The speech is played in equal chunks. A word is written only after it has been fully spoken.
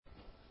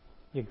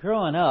You're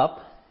growing up,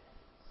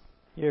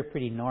 you're a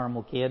pretty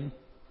normal kid.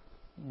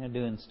 You're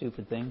doing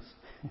stupid things.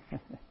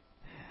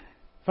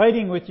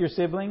 Fighting with your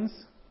siblings,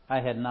 I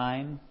had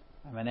 9.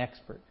 I'm an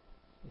expert.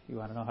 If you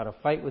want to know how to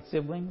fight with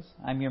siblings,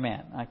 I'm your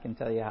man. I can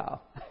tell you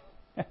how.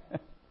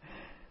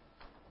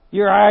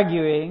 You're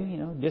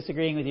arguing,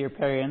 disagreeing with your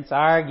parents,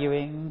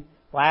 arguing,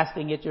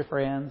 blasting at your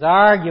friends,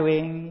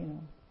 arguing.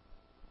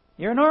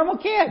 You're a normal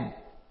kid.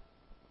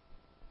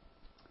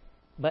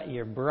 But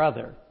your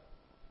brother,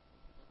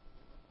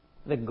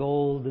 the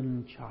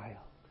golden child,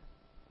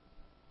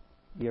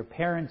 your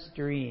parents'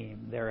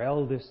 dream, their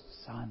eldest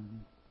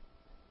son.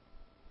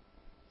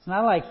 It's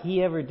not like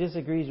he ever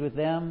disagrees with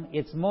them.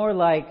 It's more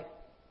like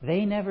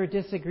they never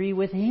disagree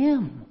with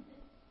him.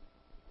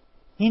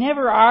 He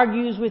never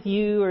argues with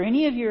you or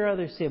any of your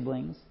other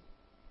siblings.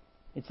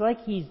 It's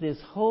like he's this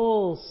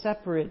whole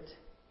separate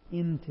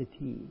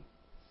entity.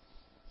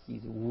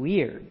 He's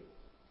weird.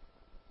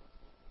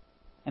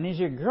 And as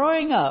you're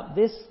growing up,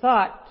 this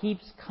thought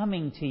keeps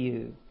coming to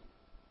you.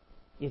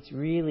 It's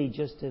really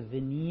just a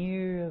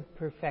veneer of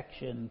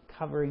perfection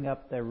covering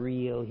up the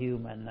real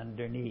human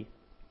underneath.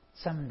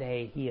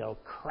 Someday he'll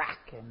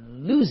crack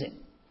and lose it,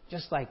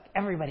 just like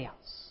everybody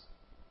else.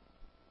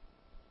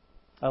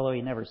 Although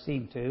he never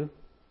seemed to.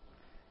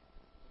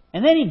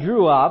 And then he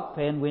grew up,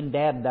 and when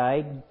Dad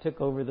died, took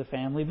over the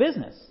family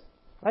business.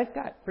 Life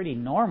got pretty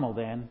normal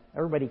then.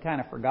 Everybody kind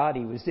of forgot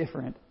he was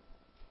different.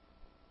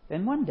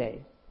 Then one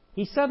day,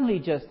 he suddenly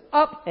just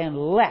up and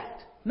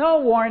left.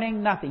 No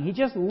warning, nothing. He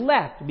just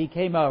left,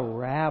 became a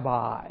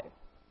rabbi.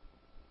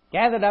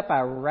 Gathered up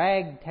a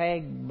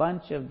ragtag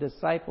bunch of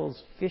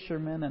disciples,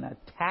 fishermen, and a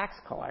tax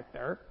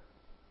collector.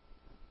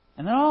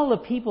 And then all the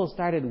people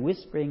started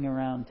whispering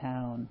around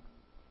town.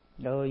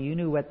 Oh, you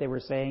knew what they were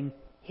saying.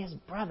 His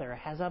brother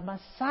has a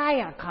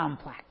Messiah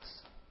complex.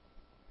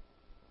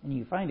 And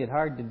you find it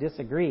hard to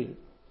disagree.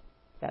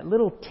 That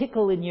little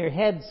tickle in your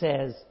head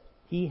says,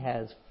 he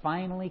has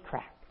finally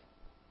cracked.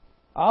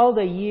 All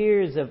the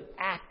years of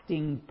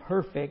acting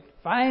perfect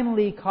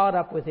finally caught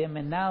up with him,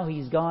 and now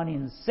he's gone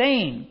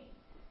insane.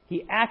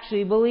 He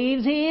actually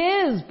believes he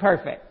is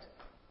perfect.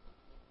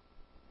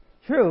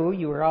 True,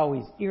 you were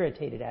always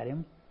irritated at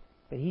him,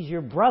 but he's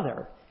your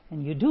brother,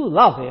 and you do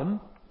love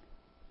him,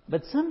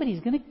 but somebody's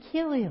going to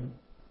kill him.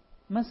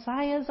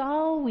 Messiahs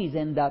always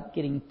end up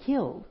getting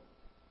killed.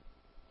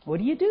 What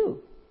do?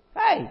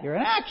 Hey, you're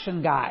an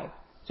action guy.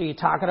 So you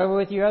talk it over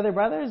with your other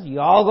brothers. You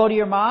all go to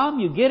your mom.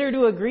 You get her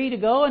to agree to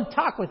go and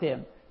talk with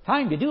him.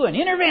 Time to do an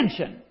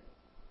intervention.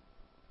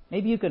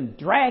 Maybe you can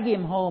drag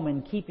him home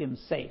and keep him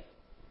safe.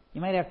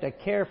 You might have to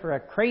care for a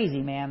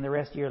crazy man the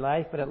rest of your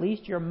life, but at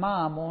least your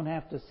mom won't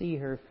have to see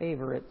her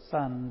favorite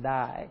son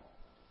die.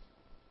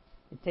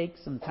 It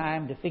takes some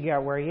time to figure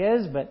out where he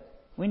is, but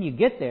when you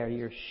get there,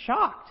 you're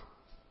shocked.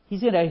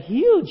 He's in a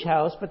huge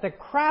house, but the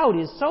crowd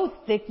is so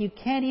thick you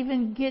can't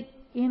even get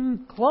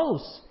in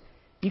close.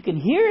 You can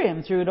hear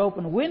him through an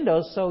open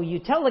window, so you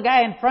tell the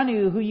guy in front of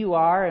you who you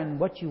are and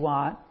what you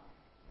want.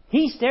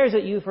 He stares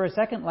at you for a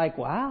second like,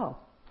 wow,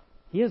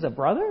 he has a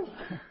brother?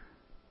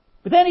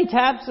 But then he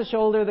taps the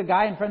shoulder of the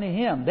guy in front of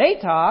him. They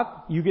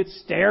talk. You get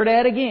stared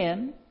at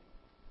again.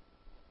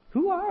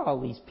 Who are all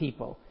these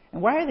people?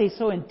 And why are they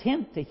so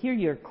intent to hear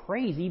your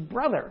crazy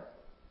brother?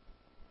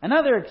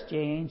 Another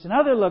exchange,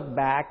 another look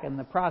back, and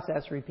the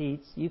process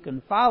repeats. You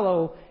can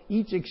follow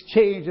each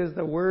exchange as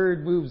the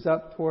word moves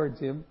up towards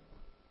him.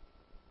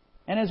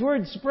 And as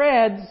word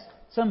spreads,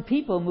 some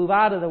people move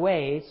out of the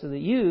way so that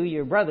you,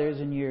 your brothers,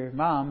 and your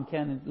mom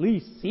can at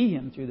least see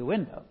him through the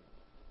window.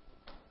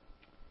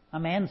 A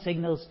man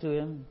signals to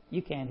him.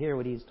 You can't hear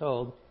what he's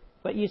told.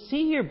 But you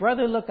see your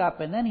brother look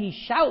up, and then he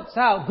shouts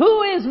out,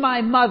 "Who is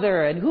my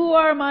mother and who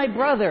are my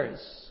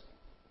brothers?"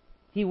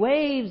 He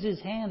waves his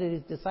hand at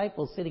his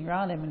disciples sitting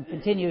around him and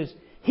continues,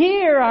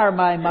 "Here are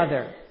my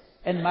mother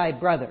and my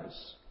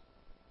brothers."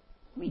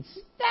 I mean,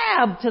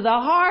 stabbed to the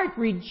heart,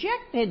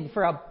 rejected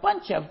for a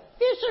bunch of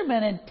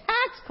fishermen and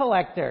tax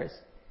collectors.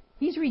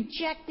 He's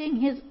rejecting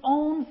his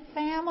own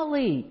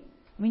family.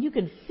 I mean, you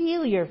can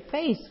feel your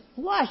face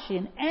flush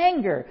in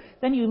anger.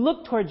 Then you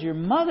look towards your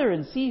mother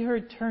and see her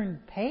turn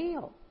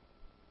pale.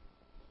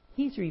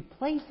 He's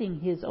replacing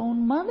his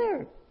own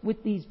mother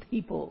with these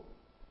people.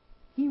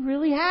 He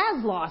really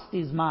has lost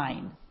his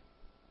mind.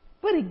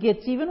 But it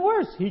gets even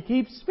worse. He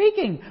keeps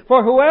speaking.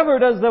 "For whoever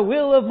does the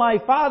will of my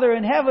Father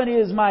in heaven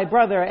is my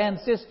brother and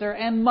sister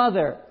and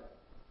mother."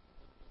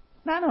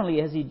 Not only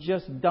has he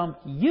just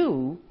dumped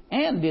you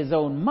and his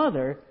own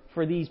mother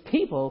for these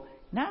people,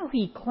 now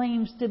he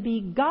claims to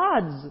be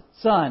God's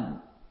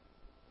son.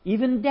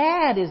 Even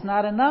Dad is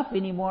not enough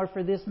anymore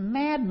for this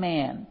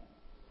madman.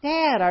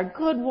 Dad, our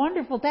good,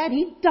 wonderful Dad,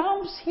 he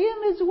dumps him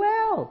as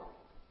well.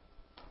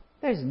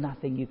 There's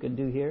nothing you can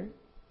do here,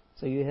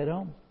 so you head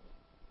home.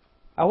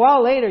 A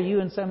while later, you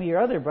and some of your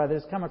other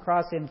brothers come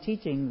across him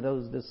teaching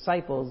those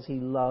disciples he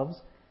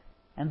loves,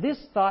 and this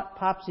thought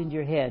pops into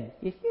your head.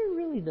 If you're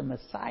really the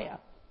Messiah,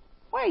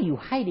 why are you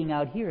hiding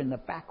out here in the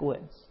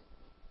backwoods?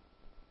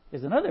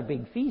 There's another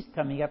big feast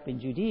coming up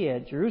in Judea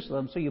at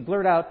Jerusalem, so you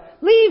blurt out,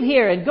 "Leave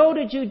here and go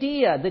to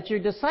Judea, that your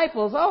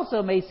disciples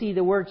also may see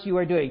the works you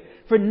are doing.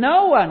 For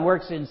no one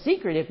works in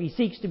secret if he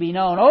seeks to be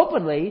known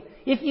openly.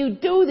 If you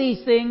do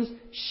these things,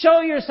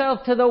 show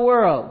yourself to the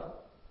world."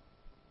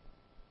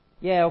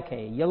 Yeah,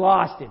 okay, you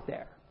lost it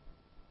there.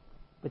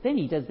 But then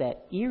he does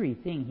that eerie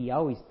thing he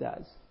always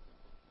does.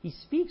 He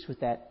speaks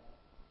with that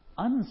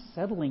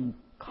unsettling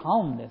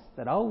calmness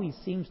that always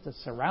seems to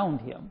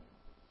surround him.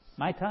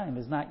 My time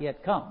has not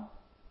yet come.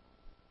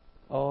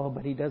 Oh,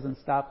 but he doesn't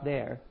stop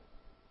there.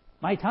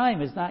 My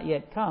time has not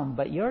yet come,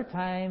 but your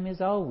time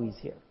is always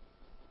here.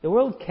 The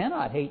world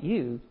cannot hate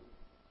you,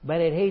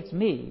 but it hates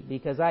me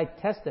because I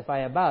testify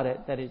about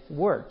it that its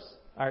works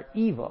are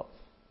evil.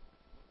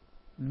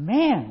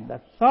 Man,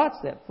 the thoughts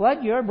that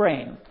flood your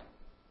brain.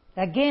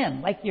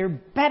 Again, like you're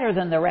better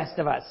than the rest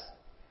of us.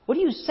 What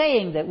are you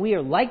saying, that we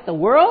are like the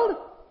world?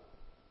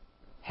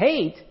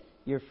 Hate,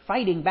 you're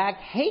fighting back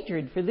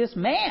hatred for this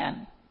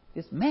man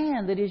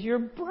that is your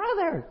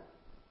brother.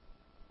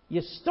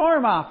 You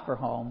storm off for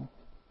home,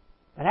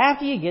 but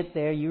after you get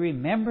there, you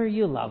remember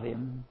you love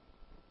him,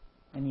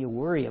 and you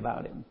worry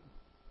about him.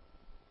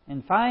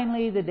 And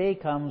finally, the day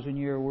comes when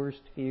your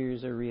worst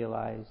fears are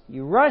realized.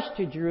 You rush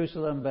to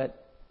Jerusalem,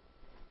 but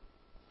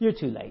you're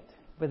too late.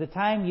 By the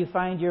time you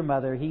find your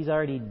mother, he's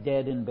already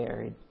dead and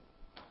buried.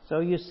 So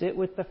you sit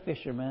with the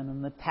fisherman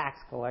and the tax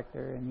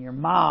collector and your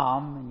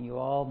mom, and you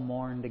all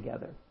mourn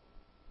together.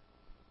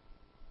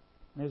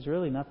 There's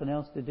really nothing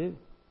else to do.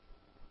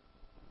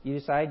 You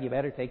decide you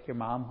better take your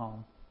mom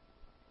home.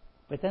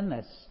 But then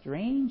the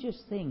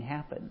strangest thing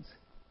happens.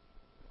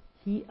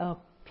 He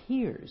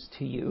appears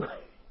to you.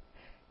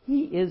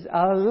 He is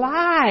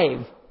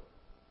alive.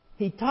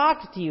 He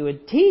talks to you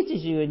and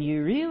teaches you, and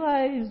you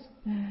realize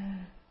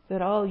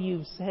that all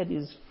you've said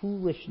is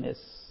foolishness.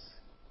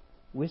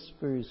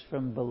 Whispers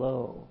from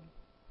below,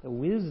 the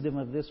wisdom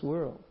of this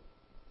world.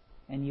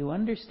 And you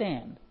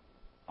understand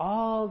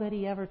all that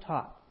he ever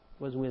taught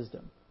was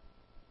wisdom.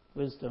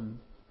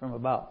 Wisdom from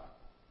above.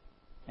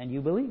 And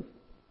you believe.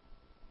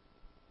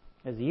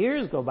 As the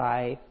years go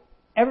by,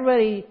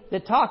 everybody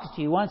that talks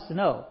to you wants to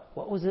know,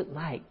 what was it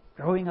like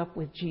growing up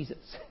with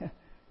Jesus?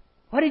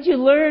 What did you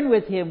learn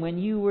with him when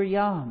you were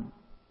young?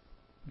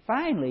 And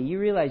finally, you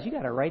realize you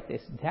got to write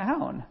this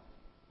down.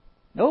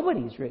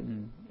 Nobody's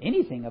written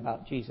anything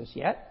about Jesus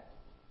yet.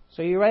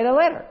 So you write a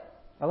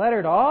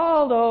letter to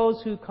all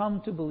those who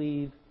come to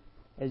believe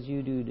as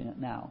you do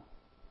now.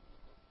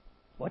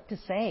 What to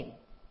say?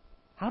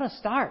 How to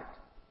start?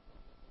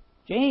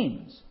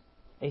 James,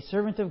 a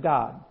servant of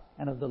God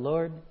and of the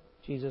Lord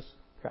Jesus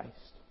Christ.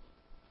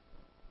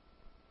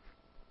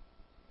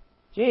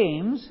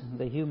 James,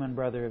 the human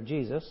brother of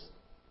Jesus,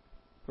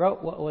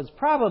 wrote what was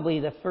probably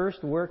the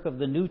first work of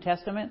the New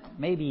Testament.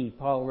 Maybe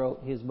Paul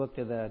wrote his book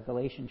to the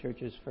Galatian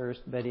churches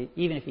first, but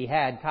even if he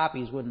had,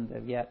 copies wouldn't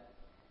have yet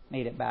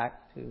made it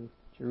back to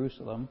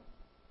Jerusalem.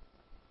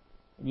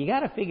 And you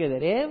got to figure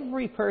that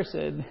every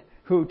person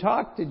who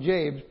talked to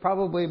James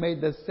probably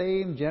made the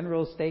same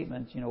general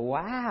statements.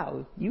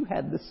 Wow, you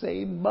had the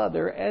same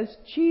mother as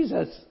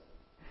Jesus.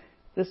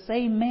 The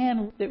same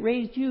man that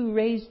raised you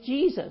raised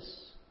Jesus.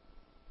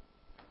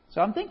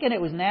 So I'm thinking it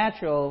was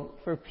natural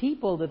for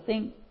people to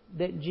think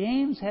that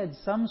James had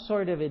some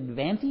sort of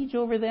advantage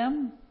over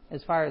them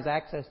as far as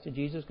access to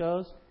Jesus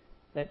goes.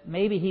 That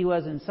maybe he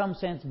was in some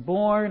sense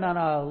born on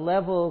a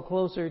level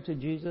closer to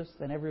Jesus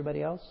than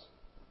everybody else.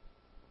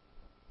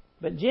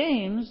 But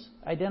James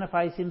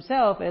identifies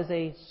himself as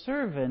a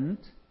servant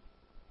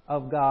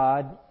of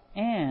God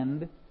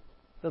and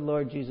the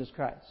Lord Jesus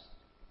Christ,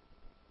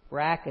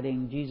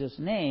 bracketing Jesus'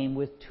 name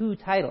with two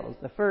titles.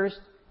 The first,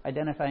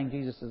 identifying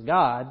Jesus as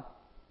God,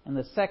 and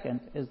the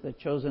second is the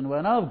chosen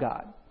one of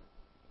God.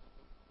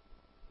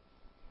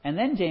 And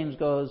then James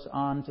goes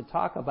on to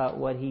talk about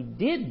what he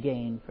did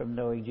gain from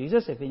knowing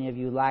Jesus. If any of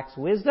you lacks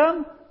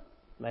wisdom,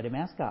 let him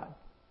ask God,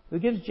 who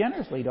gives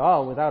generously to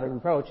all without a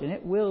reproach, and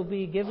it will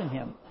be given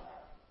him.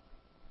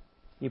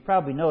 You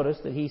probably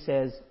noticed that he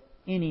says,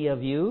 any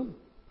of you.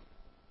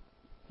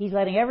 He's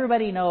letting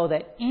everybody know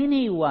that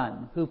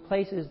anyone who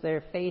places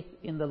their faith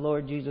in the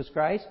Lord Jesus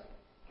Christ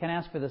can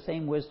ask for the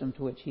same wisdom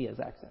to which he has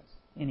access.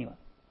 Anyone.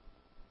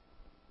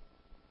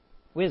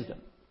 Wisdom.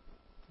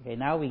 Okay,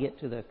 now we get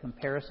to the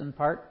comparison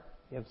part.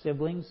 You have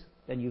siblings,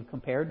 then you've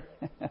compared.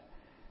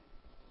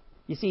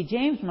 You see,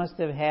 James must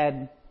have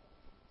had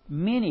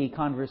many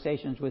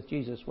conversations with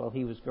Jesus while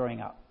he was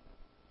growing up.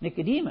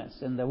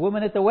 Nicodemus and the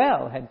woman at the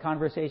well had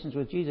conversations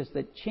with Jesus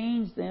that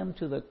changed them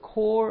to the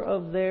core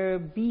of their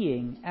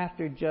being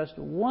after just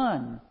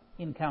one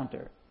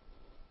encounter.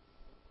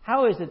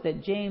 How is it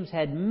that James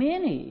had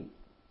many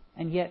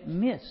and yet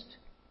missed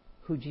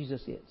who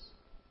Jesus is?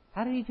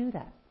 How did he do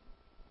that?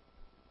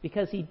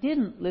 Because he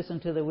didn't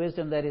listen to the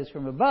wisdom that is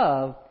from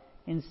above.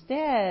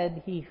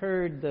 Instead, he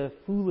heard the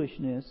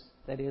foolishness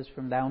that is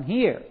from down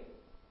here,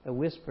 the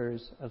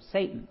whispers of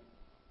Satan.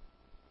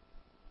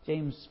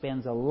 James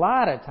spends a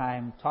lot of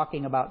time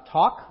talking about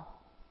talk.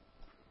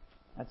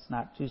 That's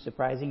not too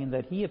surprising in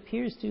that he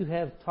appears to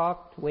have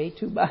talked way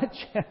too much.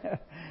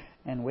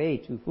 and way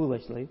too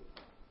foolishly.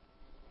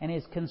 And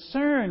his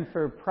concern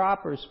for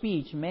proper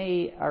speech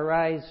may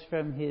arise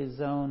from his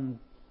own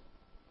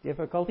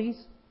difficulties.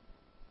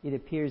 It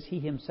appears he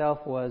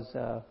himself was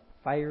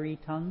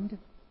fiery-tongued.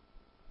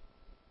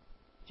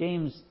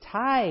 James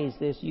ties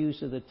this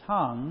use of the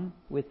tongue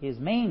with his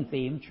main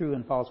theme, true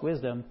and false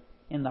wisdom,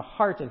 in the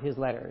heart of his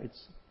letter.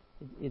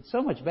 It's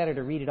so much better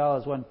to read it all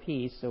as one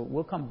piece, so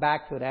we'll come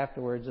back to it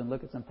afterwards and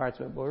look at some parts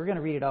of it, but we're going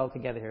to read it all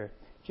together here.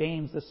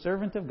 James, the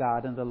servant of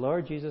God and the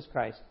Lord Jesus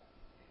Christ.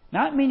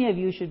 Not many of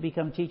you should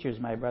become teachers,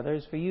 my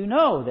brothers, for you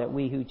know that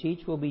we who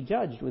teach will be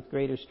judged with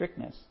greater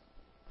strictness.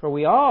 For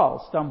we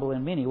all stumble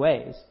in many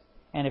ways,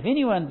 and if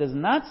anyone does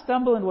not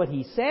stumble in what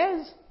he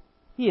says,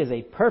 he is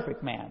a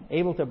perfect man,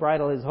 able to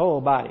bridle his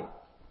whole body.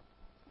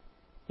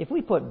 If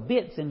we put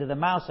bits into the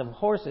mouths of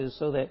horses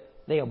so that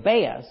they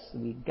obey us,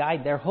 we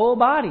guide their whole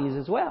bodies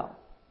as well.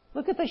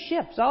 Look at the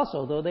ships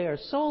also, though they are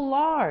so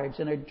large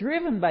and are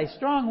driven by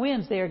strong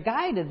winds, they are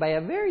guided by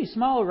a very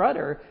small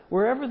rudder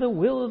wherever the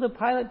will of the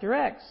pilot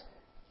directs.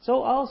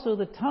 So also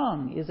the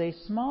tongue is a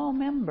small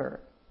member,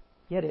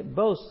 yet it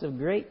boasts of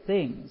great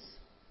things.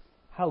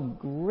 How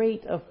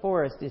great a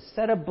forest is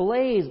set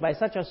ablaze by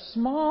such a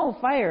small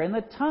fire, and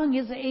the tongue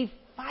is a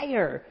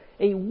fire,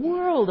 a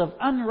world of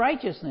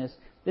unrighteousness.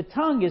 The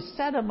tongue is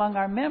set among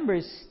our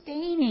members,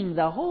 staining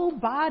the whole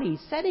body,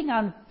 setting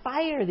on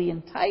fire the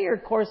entire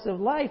course of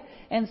life,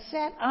 and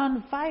set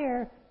on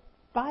fire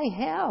by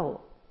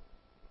hell.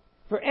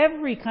 For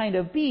every kind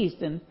of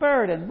beast and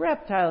bird and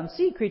reptile and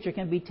sea creature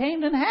can be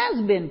tamed and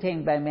has been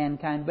tamed by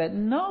mankind, but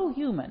no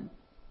human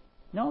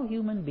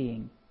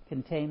being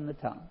can tame the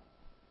tongue.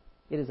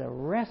 It is a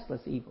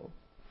restless evil,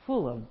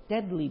 full of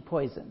deadly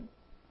poison.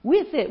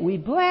 With it we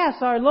bless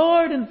our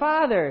Lord and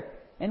Father,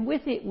 and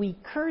with it we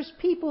curse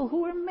people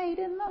who are made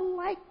in the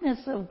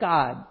likeness of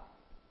God.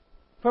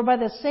 For by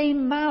the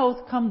same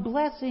mouth come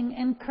blessing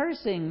and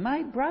cursing.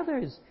 My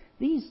brothers,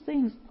 these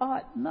things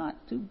ought not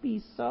to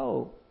be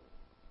so.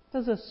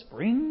 Does a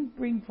spring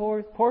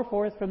pour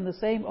forth from the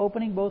same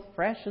opening both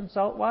fresh and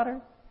salt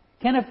water?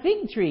 Can a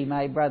fig tree,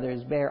 my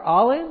brothers, bear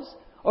olives,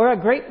 or a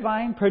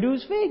grapevine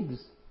produce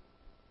figs?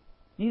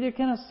 Neither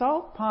can a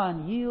salt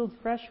pond yield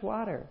fresh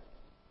water.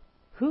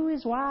 Who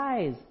is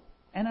wise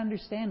and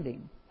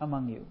understanding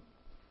among you?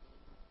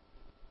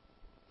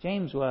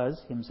 James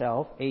was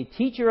himself a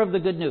teacher of the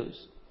good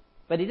news,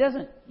 but he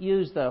doesn't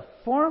use the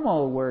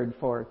formal word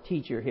for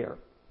teacher here.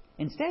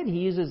 Instead, he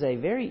uses a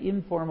very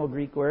informal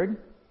Greek word,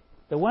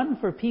 the one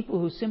for people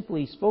who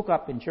simply spoke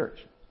up in church.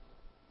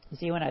 You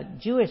see, when a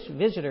Jewish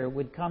visitor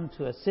would come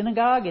to a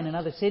synagogue in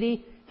another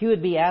city, he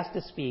would be asked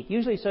to speak,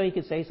 usually so he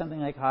could say something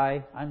like,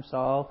 "Hi, I'm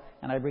Saul,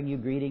 and I bring you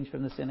greetings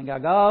from the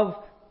synagogue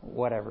of,"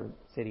 whatever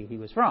city he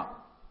was from.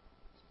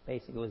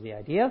 Basically was the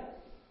idea.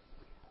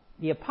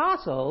 The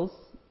apostles,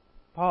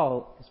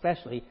 Paul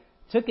especially,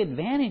 took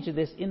advantage of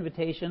this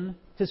invitation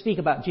to speak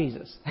about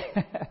Jesus.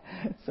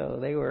 So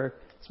they were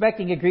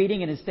expecting a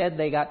greeting, and instead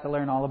they got to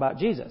learn all about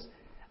Jesus.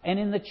 And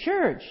in the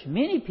church,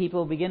 many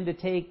people begin to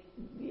take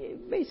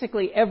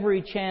basically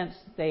every chance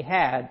they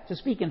had to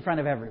speak in front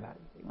of everybody.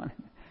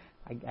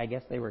 I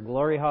guess they were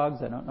glory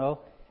hogs, I don't know.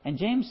 And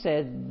James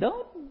said,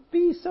 don't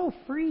be so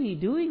free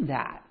doing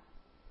that.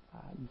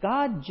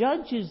 God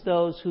judges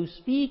those who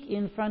speak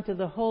in front of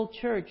the whole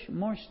church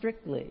more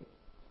strictly.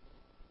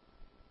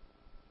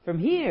 From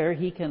here,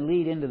 he can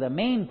lead into the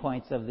main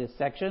points of this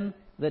section.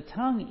 The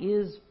tongue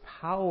is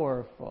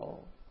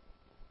powerful.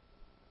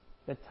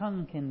 The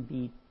tongue can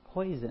be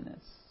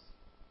poisonous.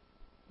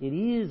 It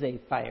is a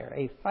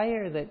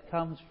fire that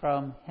comes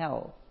from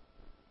hell.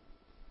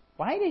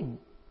 Why did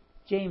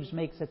James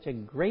make such a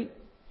great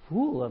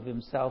fool of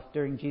himself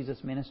during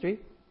Jesus' ministry?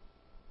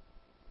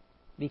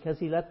 Because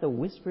he let the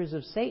whispers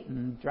of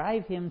Satan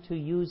drive him to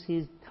use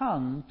his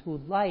tongue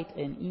to light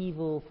an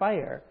evil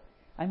fire.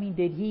 I mean,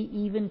 did he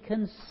even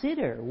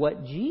consider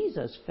what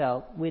Jesus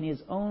felt when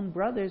his own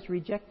brothers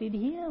rejected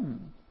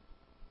him?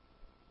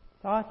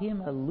 Thought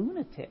him a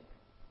lunatic.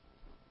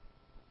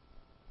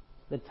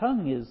 The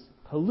tongue is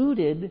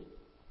polluted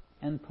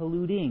and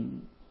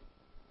polluting.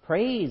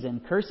 Praise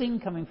and cursing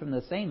coming from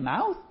the same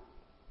mouth?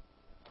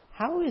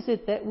 How is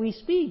it that we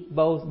speak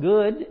both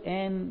good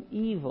and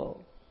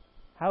evil?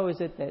 How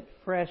is it that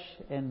fresh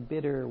and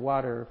bitter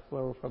water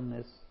flow from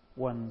this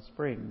one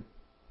spring?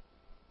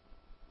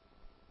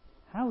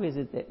 How is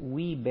it that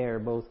we bear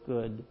both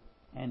good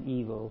and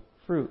evil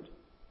fruit?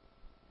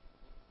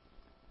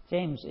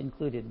 James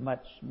included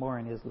much more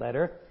in his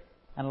letter.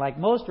 And like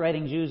most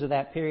writing Jews of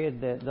that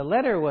period, the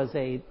letter was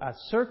a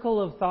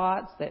circle of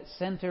thoughts that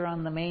center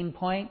on the main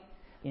point.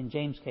 In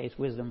James' case,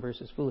 wisdom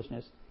versus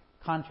foolishness,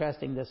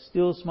 contrasting the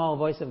still small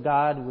voice of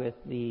God with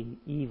the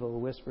evil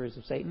whispers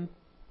of Satan.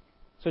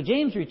 So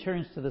James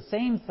returns to the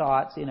same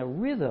thoughts in a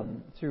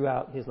rhythm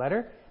throughout his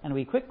letter, and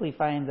we quickly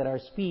find that our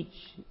speech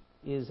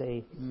is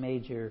a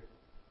major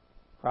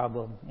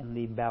problem in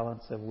the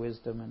balance of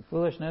wisdom and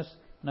foolishness.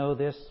 Know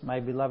this,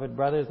 my beloved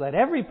brothers, let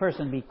every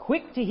person be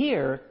quick to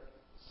hear,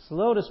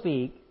 slow to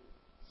speak,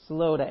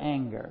 slow to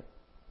anger.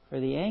 For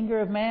the anger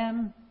of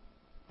man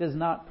does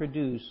not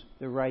produce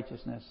the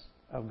righteousness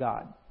of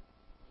God.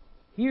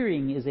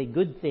 Hearing is a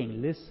good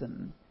thing.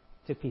 Listen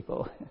to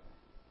people.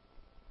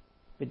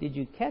 But did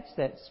you catch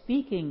that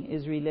speaking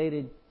is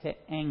related to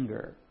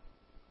anger?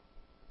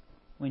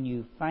 When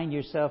you find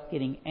yourself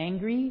getting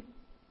angry,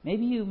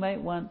 maybe you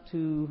might want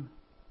to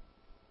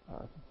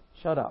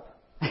shut up.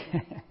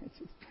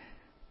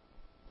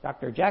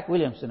 Dr. Jack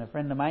Williamson, a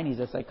friend of mine, he's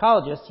a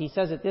psychologist, he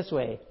says it this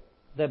way: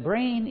 the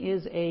brain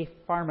is a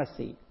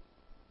pharmacy.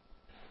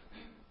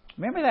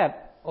 Remember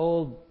that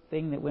old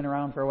thing that went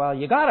around for a while?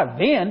 You gotta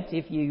vent.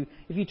 If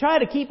you try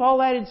to keep all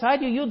that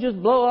inside you, you'll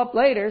just blow up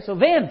later, so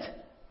vent.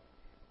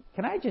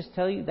 Can I just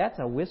tell you, that's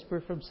a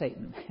whisper from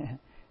Satan.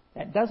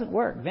 That doesn't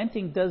work.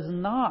 Venting does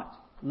not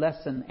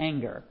lessen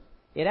anger.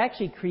 It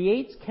actually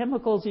creates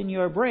chemicals in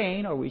your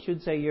brain, or we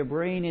should say your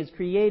brain is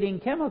creating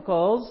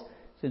chemicals,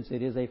 since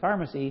it is a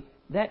pharmacy,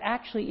 that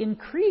actually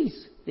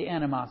increase the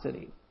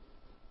animosity.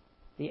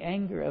 The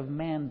anger of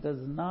man does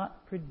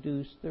not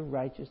produce the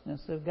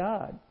righteousness of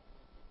God.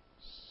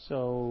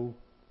 So,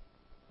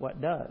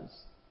 what does?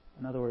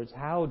 In other words,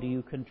 how do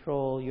you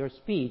control your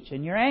speech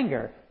and your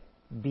anger?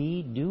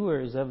 Be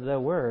doers of the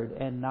word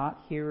and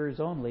not hearers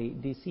only,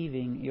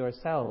 deceiving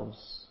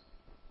yourselves.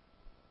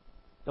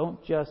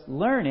 Don't just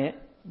learn it,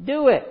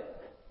 do it.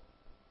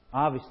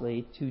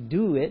 Obviously, to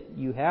do it,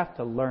 you have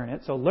to learn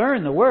it. So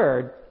learn the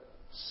word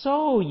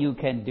so you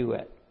can do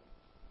it.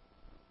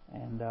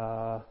 And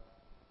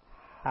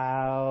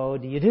how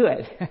do you do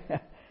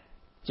it?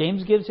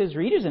 James gives his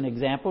readers an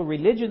example.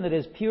 Religion that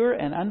is pure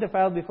and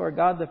undefiled before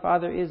God the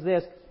Father is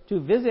this: to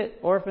visit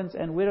orphans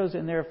and widows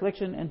in their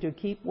affliction and to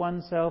keep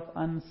oneself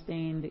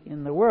unstained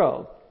in the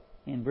world.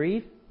 In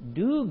brief,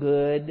 do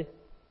good,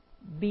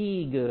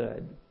 be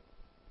good.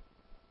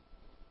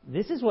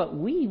 This is what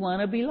we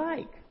want to be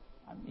like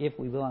if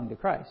we belong to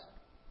Christ.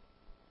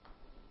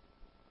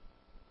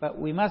 But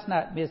we must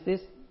not miss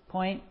this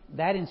point.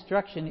 That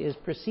instruction is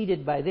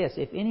preceded by this: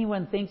 if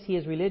anyone thinks he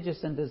is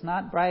religious and does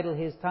not bridle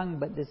his tongue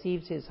but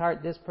deceives his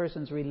heart, this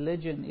person's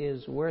religion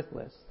is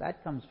worthless.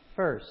 That comes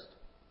first.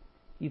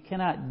 You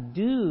cannot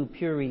do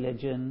pure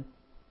religion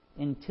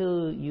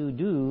until you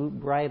do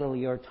bridle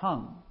your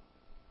tongue.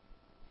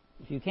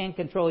 If you can't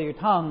control your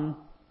tongue,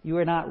 you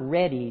are not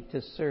ready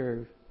to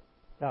serve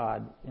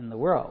God in the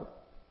world.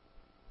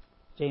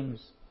 James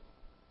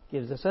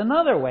gives us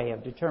another way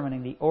of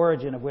determining the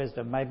origin of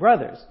wisdom. My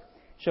brothers,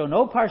 show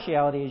no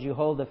partiality as you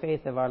hold the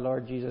faith of our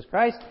Lord Jesus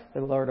Christ,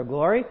 the Lord of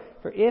glory.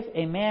 For if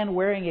a man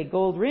wearing a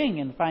gold ring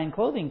and fine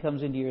clothing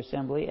comes into your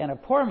assembly, and a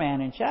poor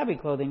man in shabby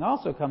clothing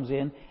also comes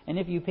in, and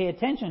if you pay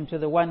attention to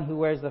the one who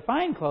wears the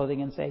fine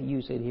clothing and say,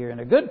 you sit here in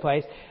a good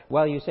place,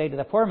 while you say to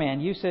the poor man,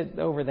 you sit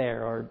over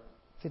there, or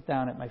sit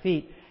down at my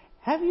feet,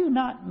 have you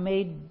not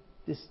made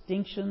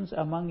distinctions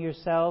among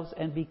yourselves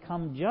and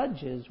become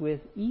judges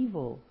with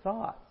evil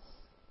thoughts?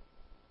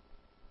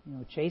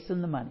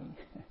 Chasing the money.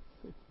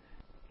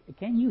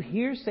 Can you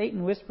hear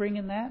Satan whispering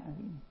in that?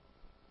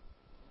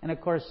 And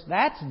of course,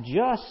 that's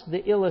just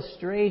the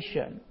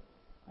illustration.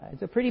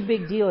 It's a pretty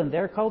big deal in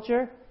their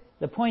culture.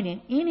 The point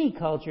in any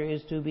culture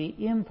is to be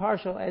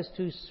impartial as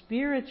to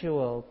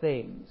spiritual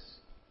things,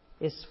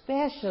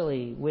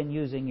 especially when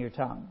using your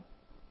tongue.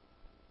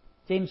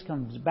 James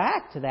comes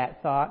back to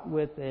that thought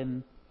with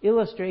an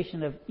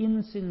illustration of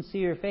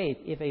insincere faith.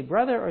 If a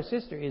brother or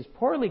sister is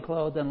poorly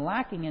clothed and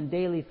lacking in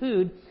daily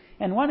food,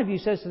 and one of you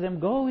says to them,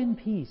 go in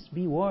peace,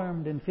 be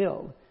warmed and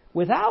filled,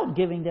 without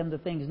giving them the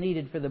things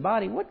needed for the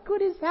body, what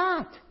good is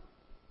that?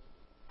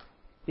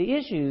 The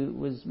issue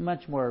was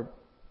much more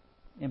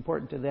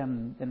important to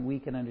them than we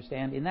can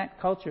understand. In that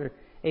culture,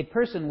 a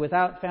person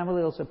without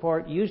familial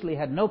support usually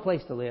had no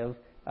place to live,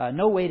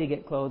 no way to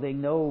get clothing,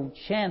 no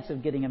chance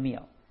of getting a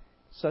meal.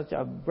 Such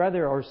a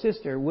brother or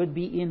sister would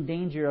be in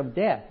danger of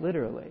death,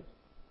 literally.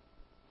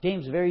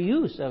 James' very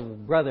use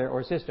of brother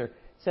or sister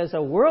says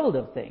a world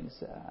of things.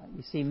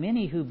 You see,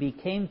 many who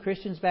became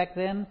Christians back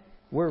then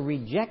were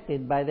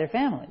rejected by their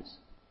families.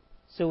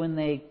 So when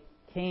they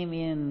came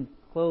in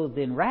clothed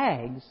in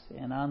rags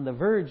and on the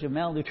verge of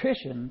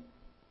malnutrition,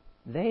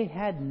 they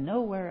had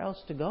nowhere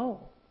else to go.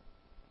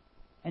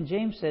 And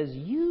James says,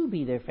 you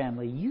be their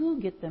family. You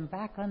get them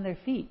back on their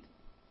feet.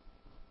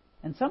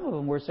 And some of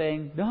them were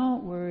saying,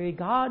 don't worry,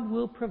 God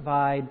will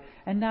provide.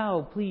 And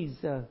now, please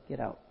get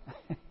out.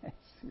 That's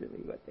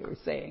really what they were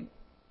saying.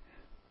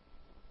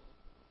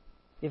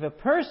 If a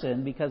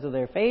person, because of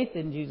their faith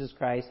in Jesus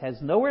Christ,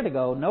 has nowhere to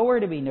go, nowhere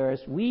to be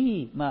nourished,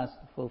 we must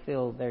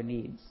fulfill their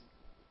needs.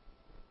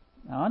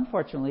 Now,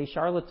 unfortunately,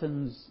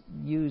 charlatans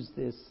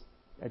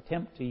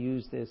attempt to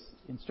use this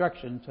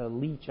instruction to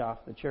leech off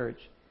the church.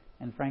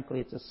 And frankly,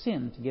 it's a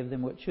sin to give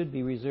them what should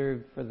be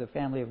reserved for the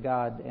family of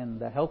God and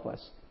the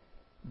helpless.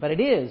 But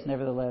it is,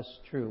 nevertheless,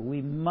 true.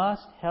 We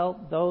must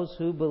help those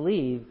who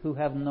believe who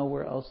have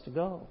nowhere else to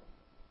go.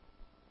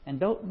 And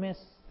don't miss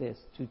this.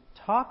 To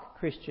talk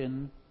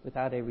Christian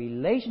without a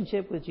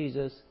relationship with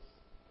Jesus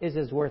is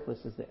as worthless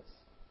as this.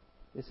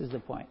 This is the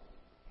point.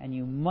 And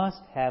you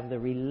must have the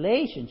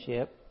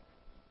relationship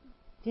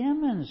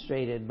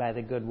demonstrated by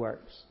the good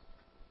works.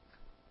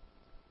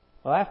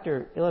 Well,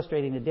 after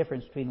illustrating the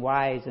difference between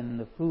wise and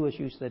the foolish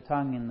use of the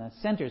tongue in the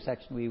center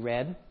section we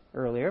read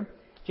earlier,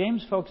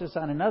 James focuses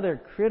on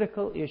another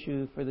critical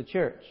issue for the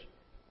church.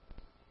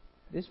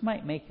 This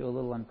might make you a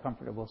little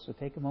uncomfortable, so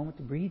take a moment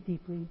to breathe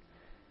deeply.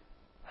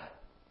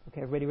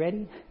 Okay, everybody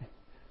ready?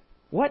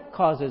 What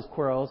causes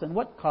quarrels and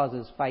what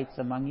causes fights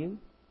among you?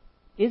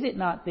 Is it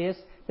not this,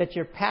 that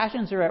your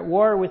passions are at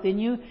war within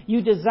you?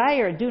 You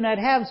desire and do not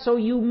have, so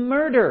you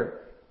murder.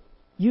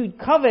 You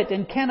covet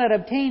and cannot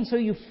obtain, so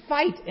you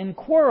fight and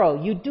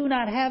quarrel. You do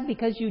not have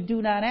because you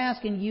do not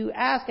ask, and you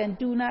ask and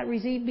do not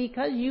receive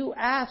because you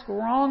ask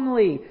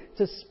wrongly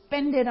to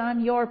spend it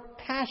on your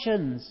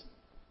passions.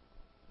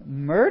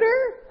 Murder?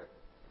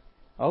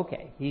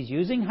 Okay, he's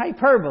using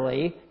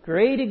hyperbole,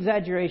 great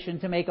exaggeration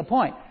to make a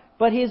point.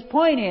 But his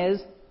point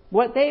is,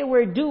 what they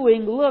were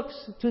doing looks,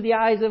 to the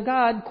eyes of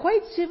God,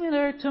 quite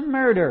similar to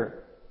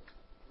murder.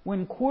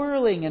 When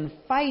quarreling and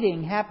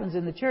fighting happens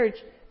in the church,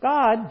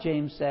 God,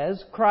 James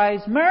says, cries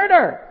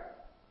murder.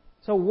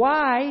 So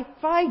why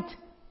fight?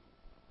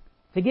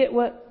 To get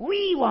what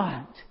we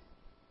want.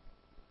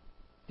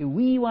 Do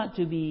we want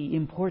to be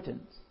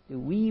important? Do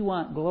we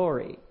want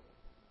glory?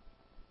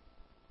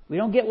 We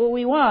don't get what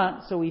we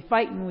want, so we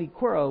fight and we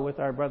quarrel with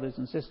our brothers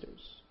and sisters.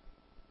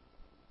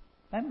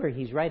 Remember,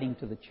 he's writing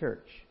to the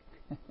church.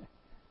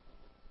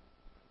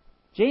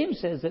 James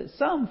says that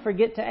some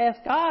forget to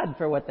ask God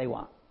for what they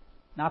want.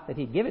 Not that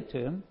he'd give it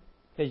to them,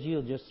 because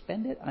you'll just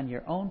spend it on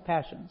your own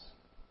passions.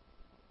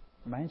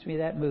 Reminds me of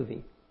that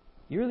movie.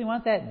 You really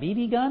want that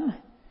BB gun?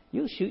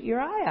 You'll shoot your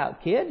eye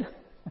out, kid.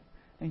 I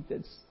think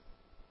that's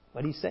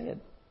what he's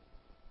saying.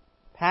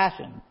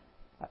 Passion.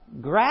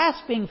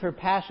 Grasping for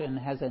passion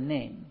has a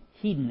name,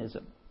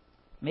 hedonism,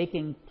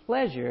 making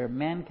pleasure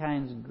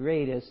mankind's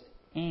greatest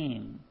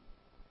aim.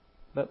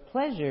 But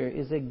pleasure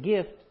is a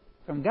gift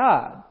from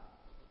God,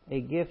 a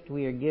gift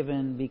we are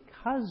given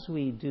because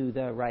we do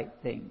the right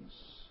things.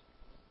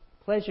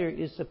 Pleasure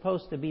is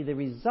supposed to be the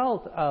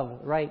result of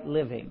right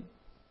living.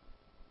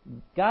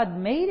 God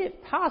made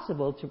it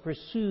possible to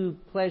pursue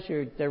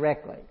pleasure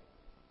directly.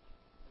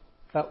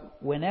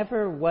 But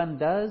whenever one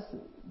does,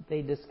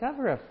 they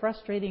discover a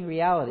frustrating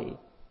reality.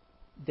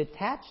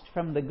 Detached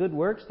from the good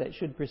works that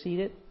should precede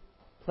it,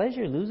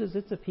 pleasure loses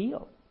its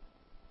appeal.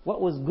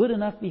 What was good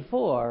enough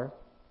before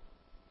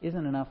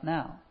isn't enough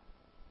now.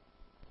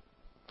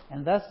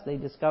 And thus they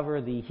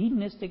discover the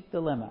hedonistic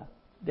dilemma.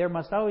 There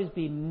must always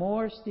be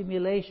more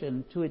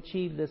stimulation to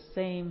achieve the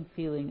same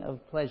feeling of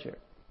pleasure.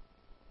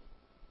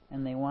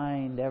 And they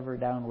wind ever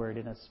downward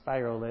in a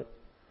spiral that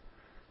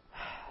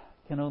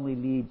can only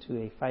lead to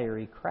a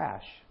fiery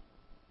crash.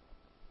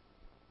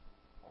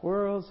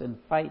 Quarrels and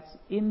fights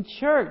in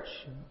church,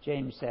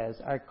 James says,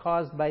 are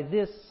caused by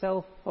this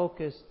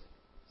self-focused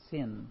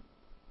sin.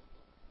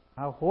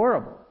 How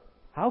horrible.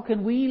 How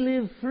can we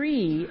live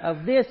free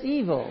of this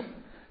evil?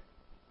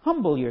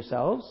 Humble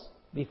yourselves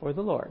before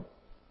the Lord,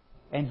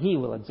 and He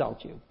will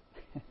exalt you.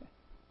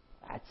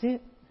 That's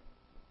it.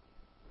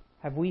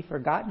 Have we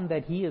forgotten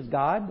that He is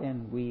God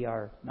and we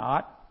are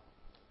not?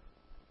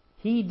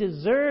 He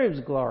deserves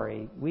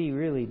glory. We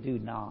really do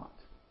not.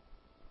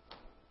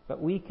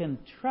 But we can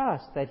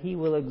trust that He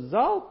will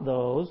exalt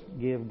those,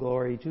 give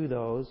glory to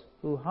those,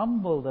 who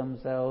humble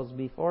themselves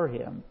before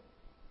Him.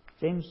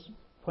 James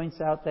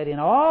points out that in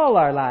all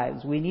our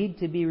lives we need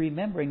to be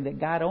remembering that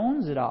God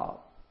owns it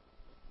all.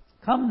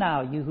 Come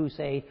now, you who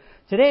say,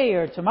 today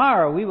or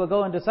tomorrow we will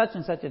go into such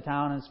and such a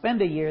town and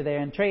spend a year there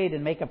and trade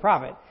and make a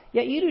profit.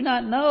 Yet you do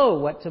not know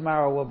what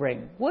tomorrow will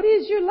bring. What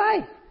is your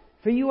life?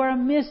 For you are a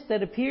mist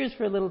that appears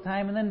for a little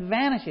time and then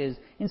vanishes.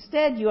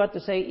 Instead, you ought to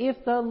say,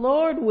 if the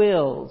Lord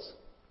wills,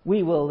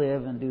 we will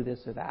live and do this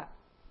or that.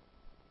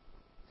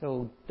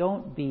 So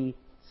don't be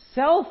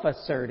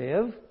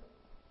self-assertive,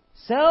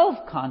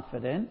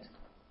 self-confident.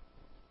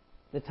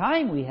 The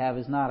time we have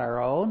is not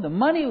our own. The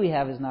money we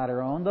have is not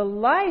our own. The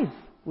life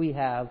we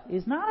have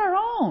is not our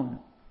own.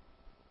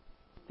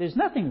 There's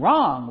nothing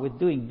wrong with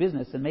doing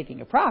business and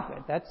making a profit.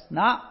 That's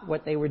not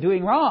what they were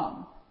doing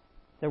wrong.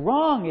 The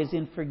wrong is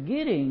in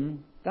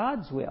forgetting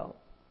God's will.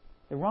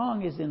 The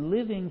wrong is in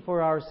living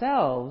for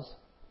ourselves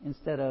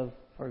instead of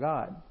for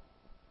God.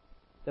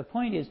 The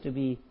point is to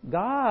be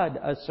God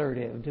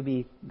assertive, to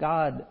be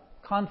God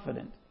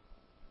confident.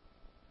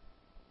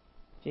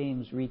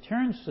 James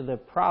returns to the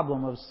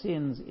problem of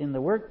sins in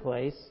the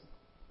workplace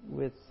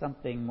with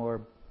something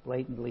more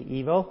blatantly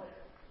evil.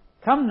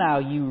 Come now,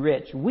 you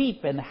rich,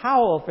 weep and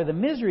howl for the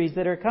miseries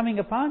that are coming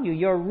upon you.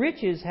 Your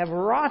riches have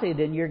rotted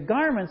and your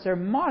garments are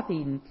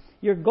moth-eaten.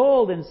 Your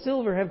gold and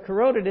silver have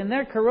corroded, and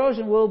their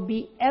corrosion will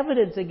be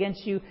evidence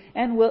against you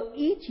and will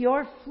eat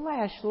your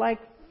flesh like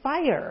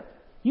fire.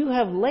 You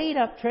have laid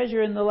up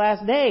treasure in the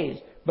last days.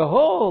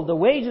 Behold, the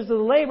wages of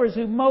the laborers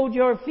who mowed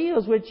your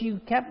fields, which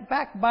you kept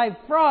back by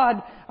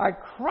fraud, are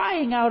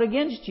crying out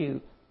against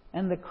you.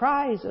 And the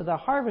cries of the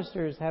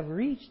harvesters have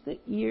reached the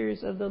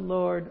ears of the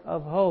Lord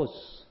of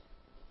hosts.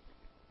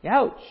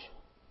 Ouch!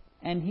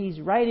 And he's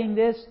writing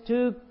this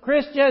to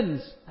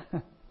Christians.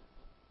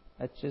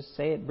 Let's just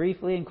say it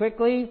briefly and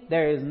quickly.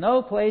 There is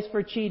no place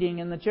for cheating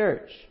in the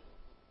church.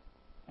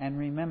 And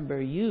remember,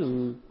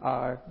 you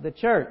are the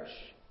church.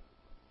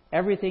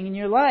 Everything in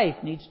your life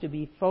needs to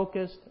be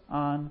focused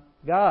on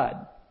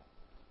God.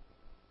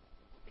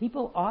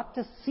 People ought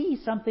to see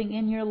something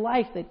in your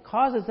life that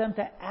causes them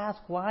to ask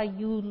why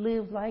you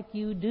live like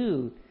you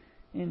do,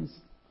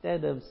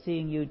 instead of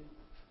seeing you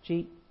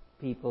cheat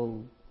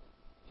people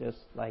just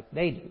like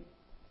they do.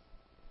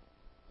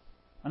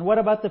 And what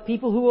about the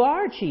people who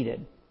are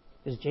cheated?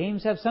 Does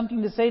James have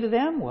something to say to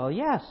them? Well,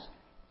 yes.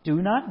 Do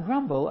not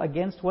grumble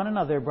against one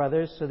another,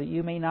 brothers, so that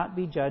you may not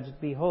be judged.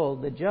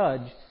 Behold, the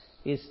judge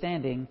is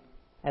standing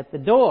at the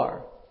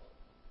door.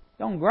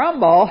 Don't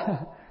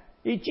grumble.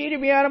 He cheated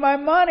me out of my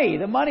money,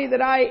 the money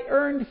that I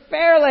earned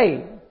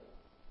fairly.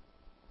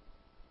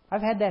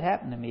 I've had that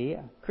happen to me.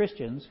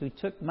 Christians who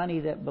took money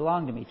that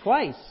belonged to me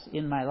twice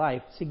in my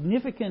life,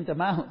 significant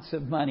amounts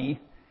of money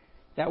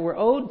that were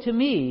owed to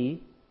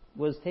me,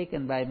 was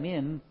taken by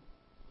men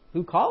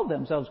who called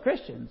themselves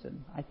Christians,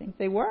 and I think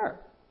they were.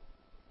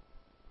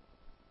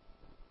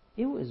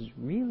 It was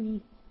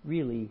really,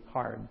 really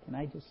hard. Can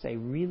I just say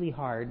really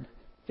hard?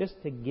 Just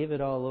to give it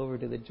all over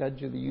to the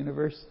judge of the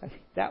universe. I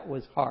think that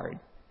was hard.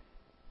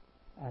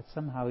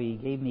 Somehow He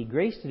gave me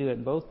grace to do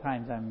it both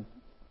times, I'm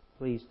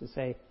pleased to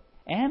say.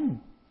 And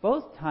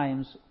both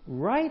times,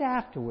 right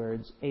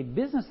afterwards, a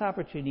business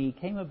opportunity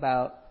came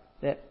about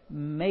that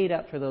made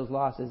up for those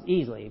losses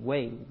easily,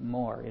 way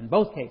more in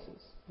both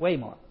cases. Way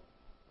more.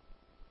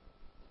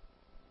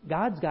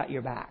 God's got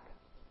your back.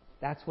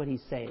 That's what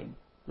He's saying.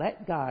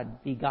 Let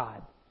God be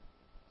God.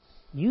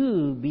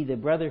 You be the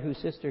brother or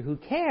sister who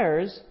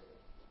cares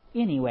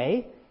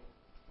anyway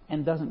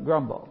and doesn't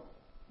grumble.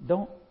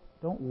 Don't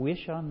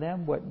wish on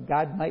them what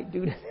God might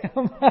do to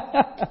them.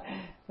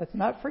 Let's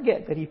not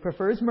forget that He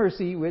prefers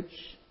mercy, which,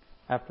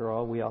 after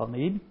all, we all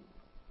need.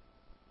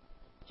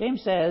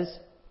 James says,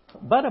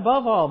 but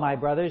above all, my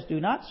brothers, do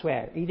not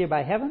swear, either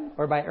by heaven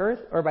or by earth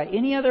or by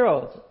any other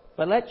oath,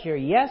 but let your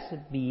yes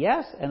be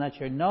yes and let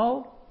your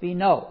no be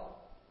no,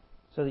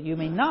 so that you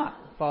may not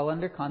fall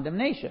under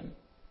condemnation.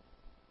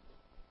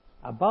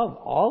 Above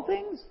all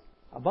things?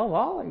 Above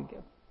all?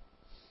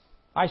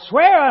 I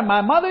swear on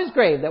my mother's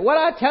grave that what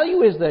I tell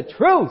you is the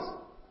truth.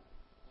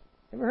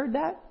 Ever heard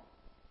that?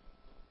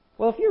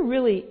 Well, if you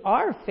really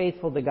are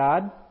faithful to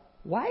God,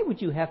 why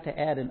would you have to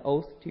add an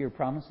oath to your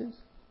promises?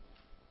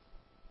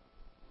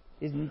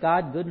 Isn't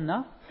God good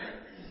enough?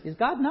 Is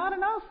God not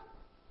enough?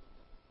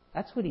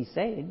 That's what He's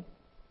saying.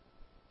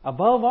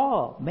 Above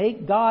all,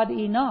 make God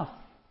enough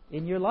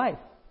in your life.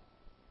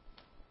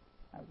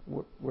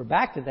 We're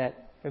back to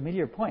that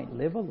familiar point.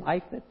 Live a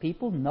life that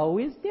people know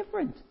is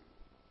different.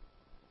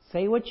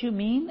 Say what you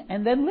mean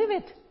and then live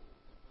it.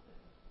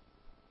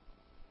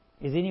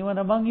 Is anyone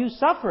among you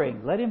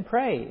suffering? Let him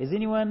pray. Is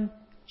anyone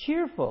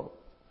cheerful?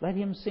 Let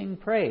him sing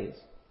praise.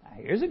 Now,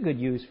 here's a good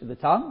use for the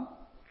tongue.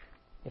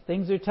 If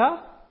things are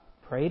tough,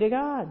 pray to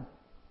God.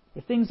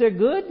 If things are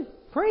good,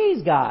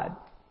 praise God.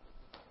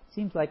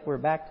 Seems like we're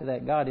back to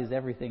that God is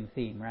everything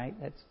theme, right?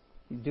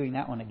 He's doing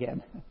that one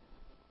again.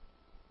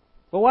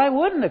 But why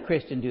wouldn't a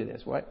Christian do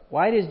this?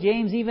 Why does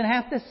James even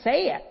have to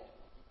say it?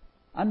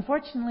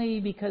 Unfortunately,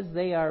 because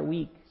they are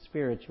weak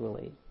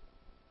spiritually.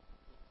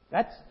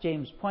 That's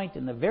James' point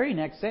in the very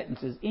next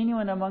sentence. Is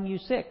anyone among you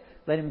sick?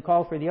 Let him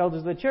call for the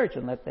elders of the church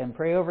and let them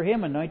pray over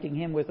him, anointing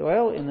him with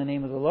oil in the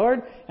name of the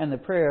Lord. And the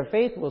prayer of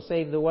faith will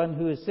save the one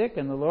who is sick,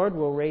 and the Lord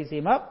will raise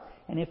him up.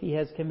 And if he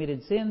has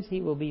committed sins,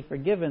 he will be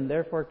forgiven.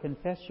 Therefore,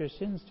 confess your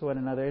sins to one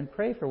another and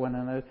pray for one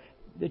another,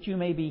 that you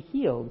may be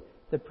healed.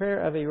 The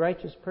prayer of a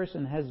righteous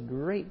person has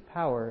great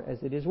power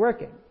as it is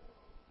working.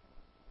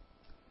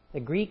 The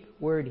Greek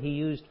word he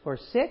used for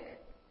sick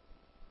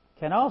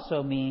can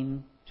also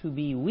mean to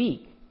be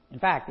weak. In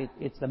fact,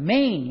 it's the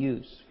main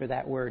use for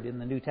that word in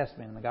the New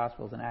Testament, in the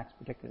Gospels and Acts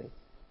particularly.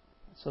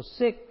 So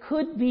sick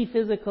could be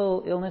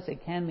physical illness.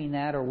 It can mean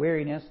that, or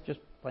weariness, just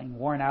plain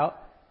worn out,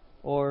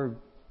 or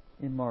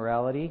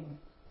immorality,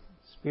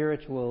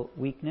 spiritual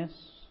weakness.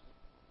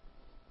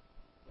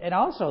 And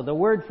also, the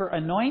word for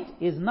anoint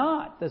is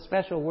not the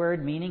special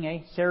word meaning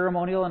a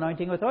ceremonial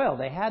anointing with oil.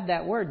 They had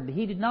that word.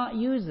 He did not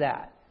use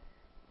that.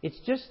 It's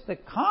just the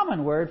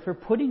common word for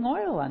putting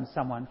oil on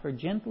someone, for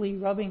gently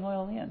rubbing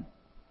oil in.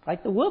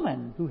 Like the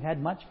woman who had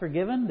much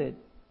forgiven that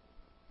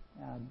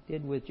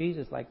did with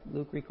Jesus, like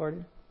Luke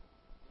recorded.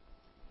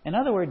 In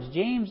other words,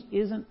 James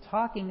isn't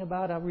talking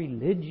about a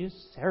religious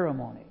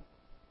ceremony.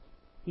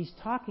 He's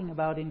talking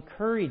about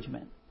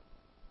encouragement.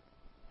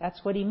 That's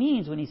what he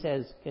means when he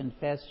says,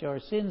 confess your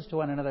sins to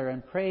one another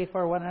and pray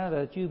for one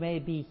another that you may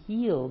be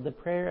healed. The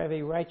prayer of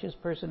a righteous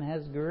person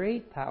has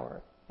great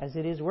power as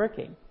it is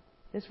working.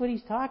 That's what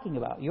he's talking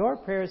about. Your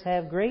prayers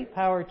have great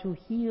power to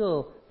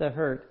heal the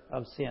hurt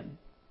of sin,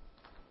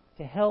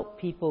 to help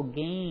people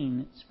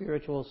gain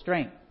spiritual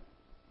strength.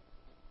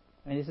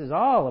 I mean, this is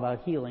all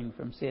about healing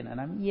from sin.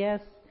 And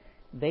yes,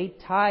 they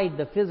tied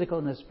the physical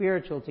and the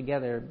spiritual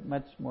together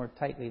much more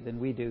tightly than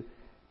we do.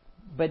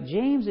 But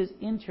James is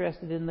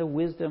interested in the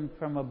wisdom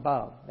from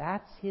above.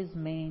 That's his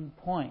main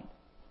point.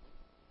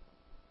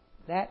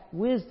 That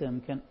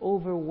wisdom can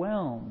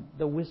overwhelm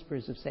the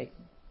whispers of Satan.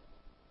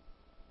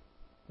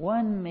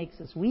 One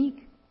makes us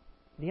weak,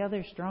 the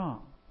other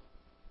strong.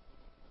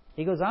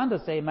 He goes on to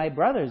say, "My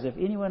brothers, if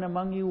anyone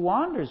among you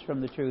wanders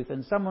from the truth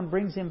and someone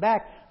brings him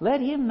back,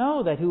 let him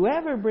know that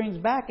whoever brings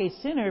back a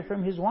sinner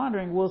from his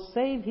wandering will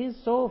save his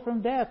soul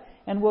from death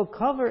and will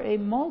cover a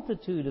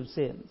multitude of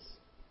sins."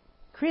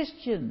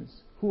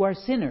 Christians who are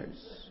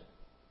sinners,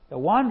 the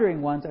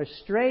wandering ones, are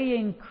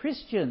straying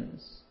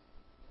Christians.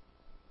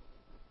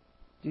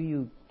 Do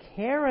you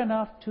care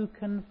enough to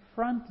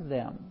confront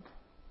them,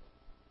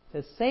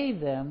 to save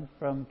them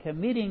from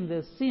committing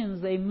the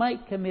sins they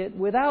might commit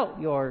without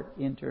your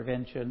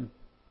intervention?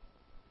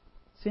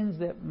 Sins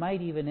that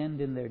might even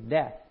end in their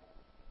death.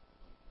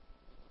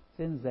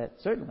 Sins that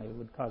certainly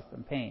would cause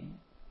them pain.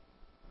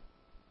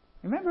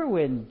 Remember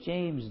when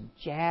James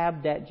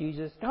jabbed at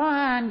Jesus? "Go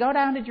on, go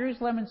down to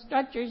Jerusalem and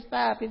strut your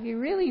stuff. If you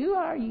really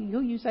who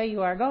you say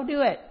you are, go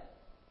do it."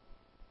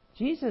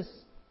 Jesus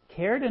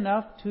cared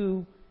enough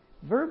to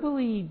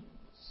verbally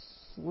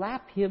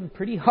slap him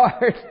pretty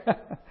hard.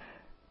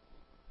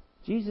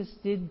 Jesus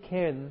did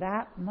care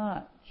that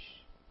much.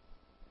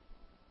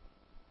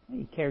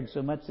 He cared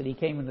so much that he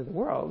came into the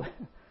world,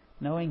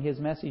 knowing his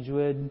message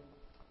would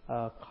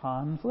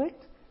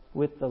conflict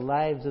with the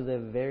lives of the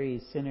very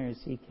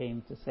sinners he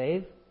came to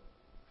save.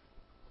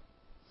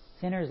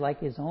 Sinners like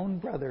his own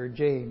brother,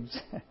 James.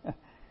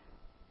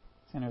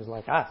 Sinners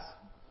like us.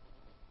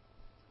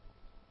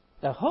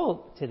 The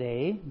hope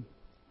today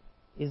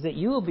is that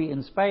you will be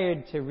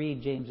inspired to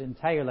read James'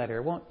 entire letter.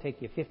 It won't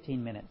take you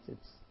 15 minutes.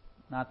 It's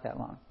not that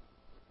long.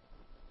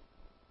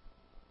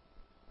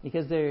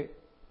 Because there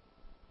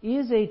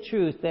is a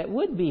truth that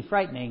would be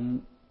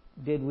frightening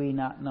did we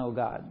not know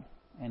God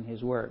and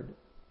His Word.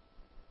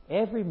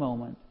 Every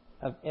moment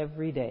of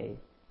every day,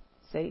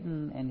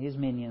 Satan and his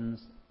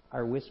minions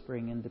are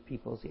whispering into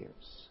people's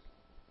ears.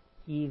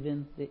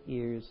 Even the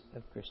ears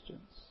of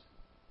Christians.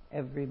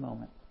 Every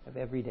moment of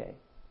every day.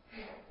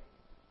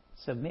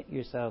 Submit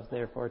yourselves,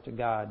 therefore, to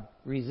God.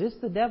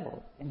 Resist the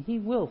devil, and he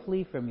will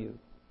flee from you.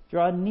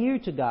 Draw near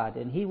to God,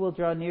 and he will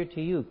draw near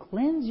to you.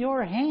 Cleanse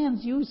your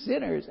hands, you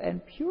sinners,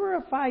 and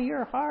purify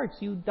your hearts,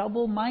 you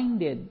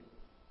double-minded.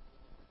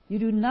 You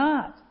do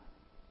not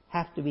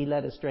have to be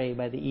led astray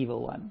by the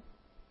evil one.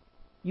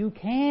 You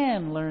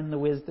can learn the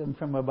wisdom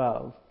from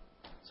above.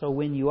 So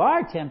when you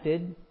are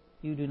tempted,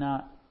 you do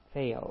not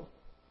fail.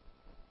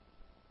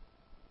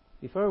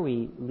 Before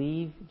we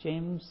leave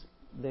James,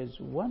 there's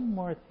one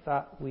more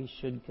thought we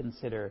should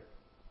consider.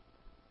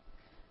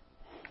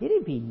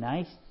 It'd be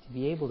nice to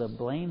be able to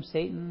blame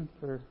Satan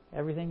for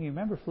everything. You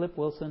remember Flip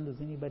Wilson? Does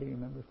anybody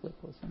remember Flip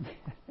Wilson?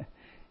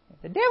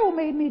 The devil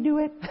made me do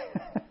it.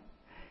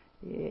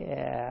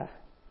 Yeah.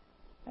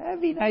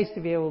 That'd be nice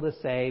to be able to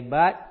say,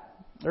 but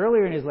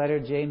earlier in his letter,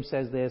 James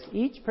says this: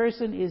 each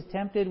person is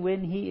tempted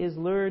when he is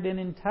lured and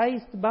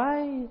enticed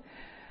by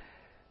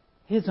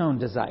his own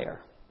desire.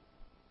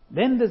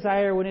 Then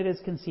desire, when it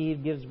is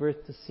conceived, gives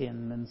birth to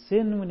sin, and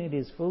sin, when it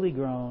is fully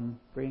grown,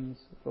 brings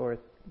forth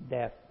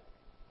death.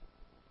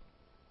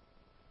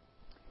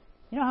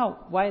 You know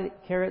why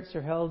carrots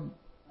are held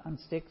on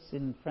sticks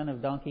in front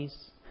of donkeys?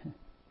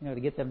 To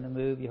get them to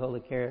move, you hold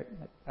a carrot.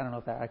 I don't know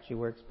if that actually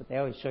works, but they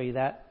always show you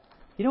that.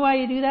 You know why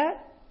you do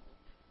that?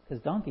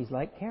 Because donkeys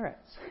like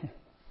carrots.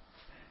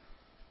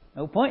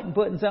 No point in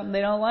putting something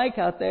they don't like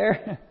out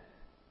there.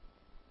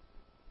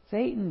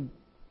 Satan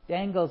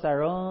dangles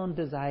our own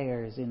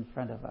desires in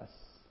front of us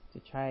to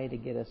try to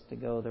get us to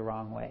go the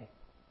wrong way.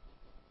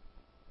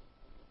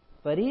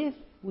 But if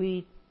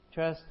we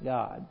trust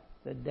God,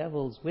 the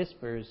devil's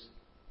whispers,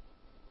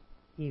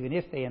 even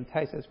if they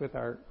entice us with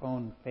our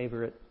own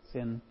favorite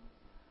sin,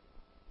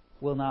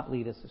 will not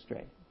lead us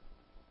astray.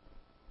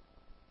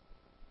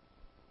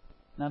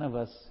 None of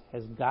us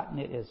has gotten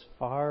it as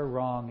far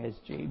wrong as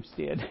James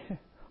did.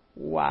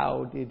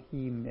 Wow, did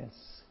he miss.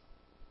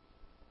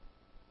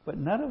 But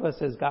none of us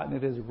has gotten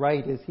it as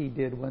right as he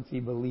did once he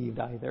believed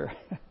either.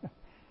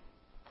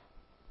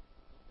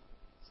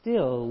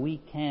 Still, we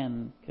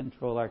can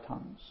control our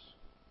tongues.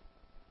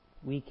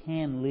 We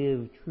can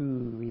live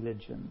true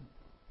religion.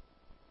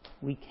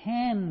 We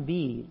can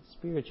be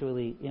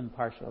spiritually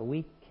impartial.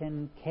 We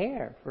can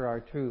care for our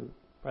true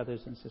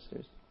brothers and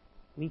sisters.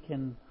 We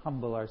can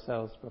humble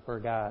ourselves before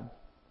God.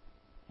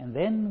 And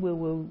then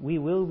we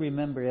will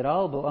remember it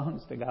all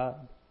belongs to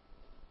God.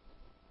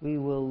 We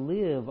will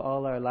live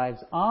all our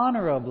lives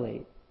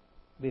honorably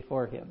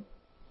before Him.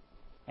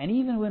 And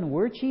even when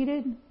we're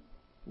cheated,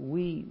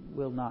 we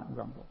will not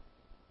grumble.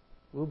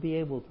 We'll be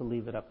able to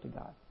leave it up to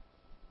God.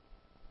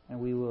 And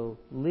we will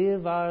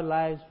live our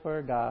lives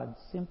for God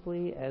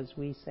simply as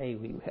we say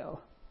we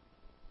will.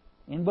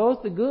 In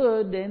both the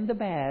good and the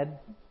bad,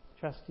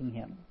 trusting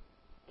Him.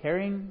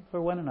 Caring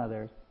for one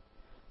another,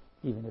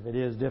 even if it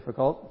is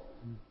difficult.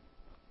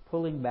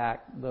 Pulling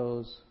back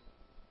those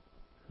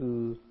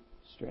who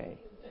stray.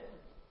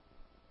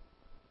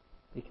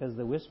 Because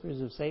the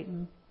whispers of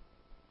Satan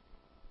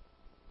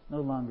no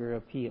longer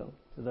appeal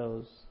to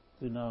those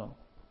who know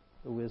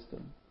the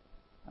wisdom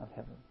of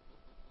heaven.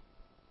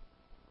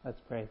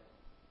 Let's pray.